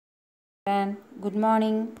And good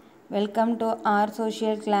morning. Welcome to our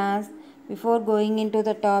social class. Before going into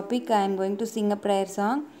the topic, I am going to sing a prayer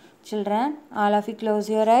song. Children, all of you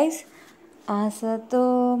close your eyes.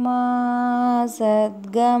 Asatoma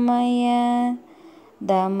Sadgamaya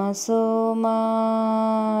Damasoma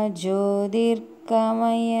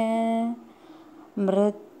Jyotirkamaya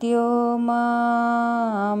Mrityoma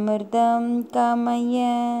Amritam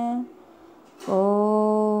Kamaya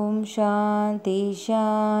Om Shanti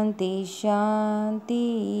Shanti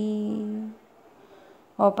Shanti.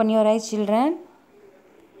 Open your eyes, children.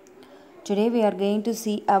 Today we are going to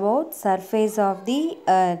see about surface of the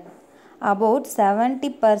earth. About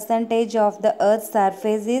 70% of the earth's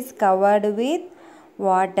surface is covered with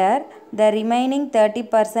water. The remaining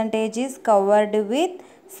 30% is covered with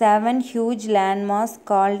 7 huge landmasses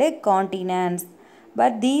called continents.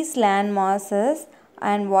 But these landmasses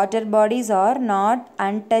and water bodies are not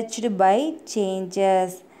untouched by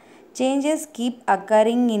changes. Changes keep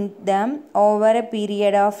occurring in them over a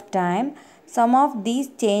period of time. Some of these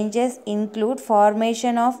changes include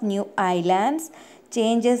formation of new islands,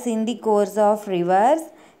 changes in the course of rivers,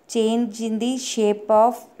 change in the shape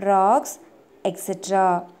of rocks,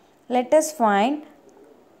 etc. Let us find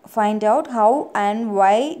out how and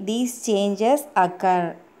why these changes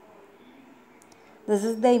occur. This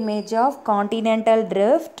is the image of continental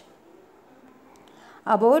drift.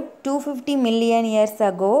 About 250 million years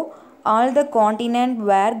ago, all the continents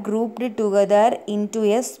were grouped together into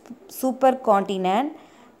a supercontinent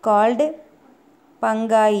called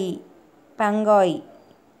Pangaea.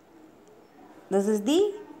 This is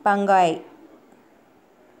the Pangaea.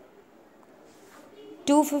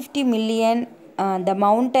 250 million, the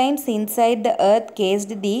mountains inside the earth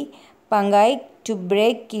caused the Pangaea to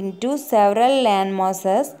break into several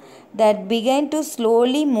landmasses that began to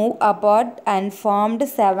slowly move apart and formed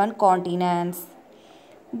 7 continents.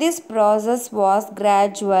 This process was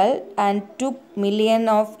gradual and took millions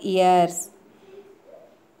of years.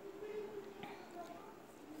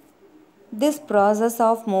 This process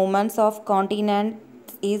of movements of continents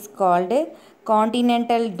is called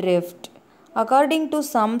continental drift. According to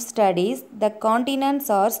some studies, the continents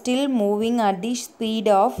are still moving at the speed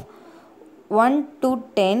of 1 to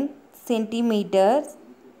 10 centimeters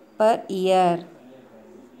per year.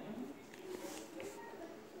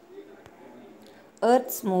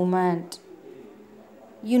 Earth's movement.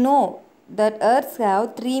 You know that Earth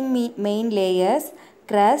have 3 main layers: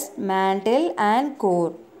 crust, mantle and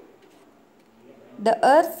core. The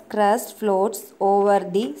Earth's crust floats over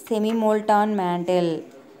the semi-molten mantle.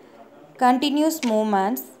 Continuous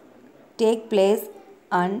movements take place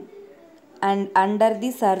and under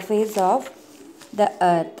the surface of the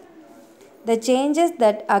earth. The changes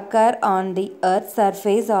that occur on the earth's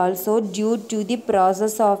surface also due to the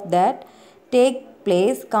process of that take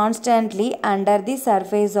place constantly under the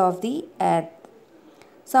surface of the earth.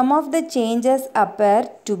 Some of the changes appear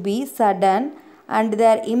to be sudden and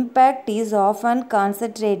their impact is often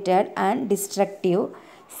concentrated and destructive,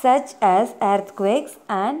 such as earthquakes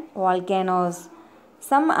and volcanoes.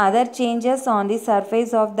 Some other changes on the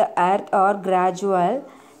surface of the earth are gradual,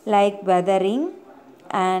 like weathering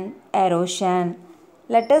and erosion.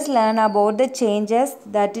 Let us learn about the changes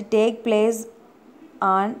that take place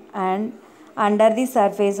on and under the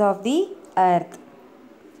surface of the earth.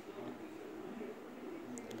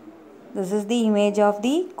 This is the image of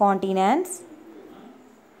the continents.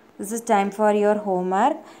 This is time for your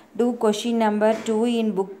homework. Do question number 2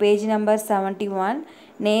 in book page number 71.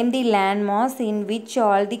 Name the landmass in which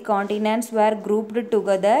all the continents were grouped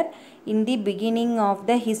together in the beginning of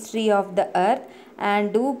the history of the earth.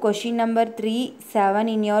 And do question number 3-7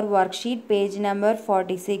 in your worksheet page number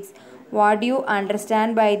 46. What do you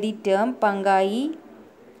understand by the term Pangaea?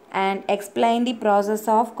 And explain the process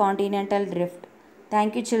of continental drift.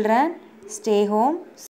 Thank you, children. Stay home.